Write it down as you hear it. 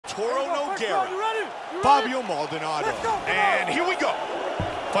Toro Nogueira, Fabio Maldonado. And here we go.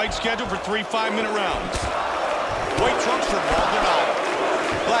 Fight scheduled for 3 5-minute rounds. White trunks for Maldonado,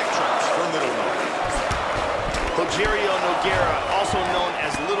 black trunks for Little Nog. Fabio Nogueira, also known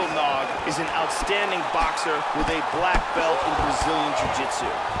as Little Nog, is an outstanding boxer with a black belt in Brazilian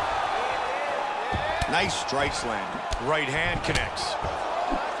Jiu-Jitsu. Nice strikes landing. Right hand connects.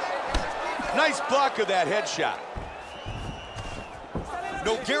 Nice block of that headshot.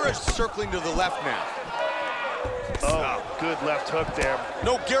 Nogueira's circling to the left now. Oh, good left hook there.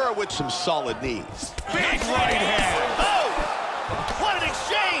 Nogueira with some solid knees. Big right hand. Oh! What an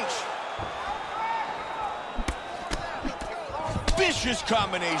exchange! Vicious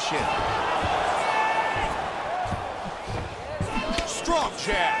combination. Strong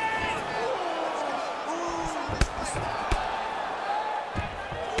jab.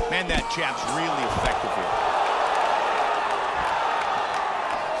 Man, that jab's really effective here.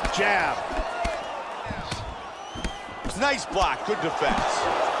 Jab. Nice block, good defense.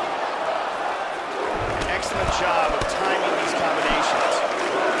 Excellent job of timing these combinations.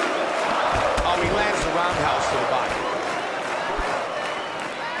 Oh, he lands the roundhouse to the body.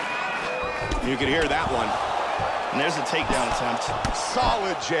 You could hear that one. And there's a takedown attempt.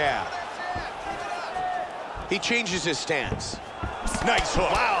 Solid jab. He changes his stance. Nice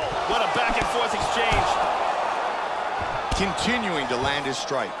hook. Wow, what a back and forth exchange. Continuing to land his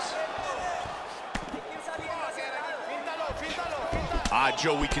strikes.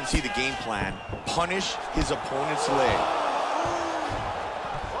 Joe, we can see the game plan. Punish his opponent's leg.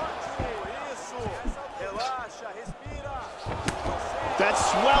 That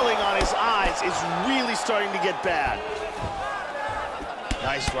swelling on his eyes is really starting to get bad.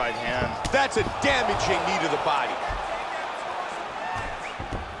 Nice right hand. That's a damaging knee to the body.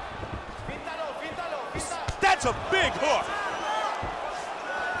 That's a big hook.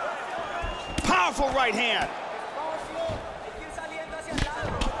 Powerful right hand.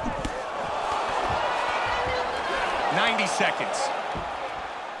 90 seconds.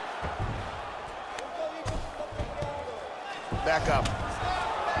 Back up.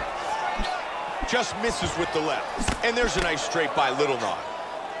 Just misses with the left. And there's a nice straight by Little Nog.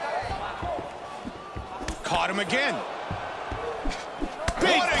 Caught him again.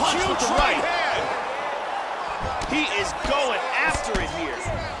 Big punch with the right hand. He is going after it here.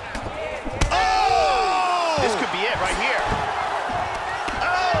 Oh! This could be it right here.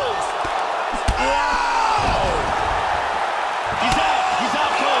 Oh! Wow! He's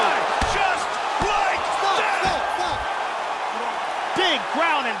out cold. Just like that! Big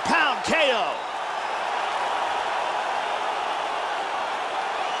ground and pound KO.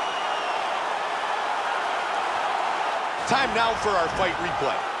 Time now for our fight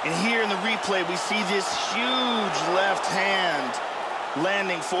replay. And here in the replay, we see this huge left hand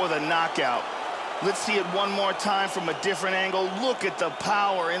landing for the knockout. Let's see it one more time from a different angle. Look at the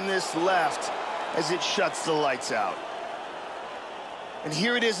power in this left as it shuts the lights out. And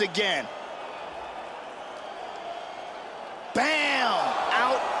here it is again. Bam!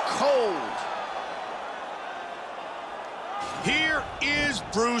 Out cold. Here is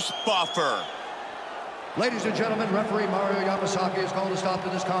Bruce Buffer. Ladies and gentlemen, referee Mario Yamasaki has called a stop to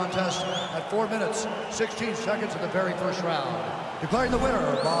this contest at 4 minutes, 16 seconds of the very first round. Declaring the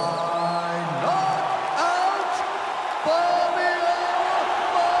winner by knockout, Fabio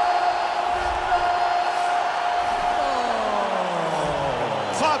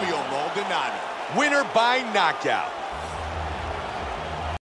Maldonado. Fabio Maldonado, winner by knockout.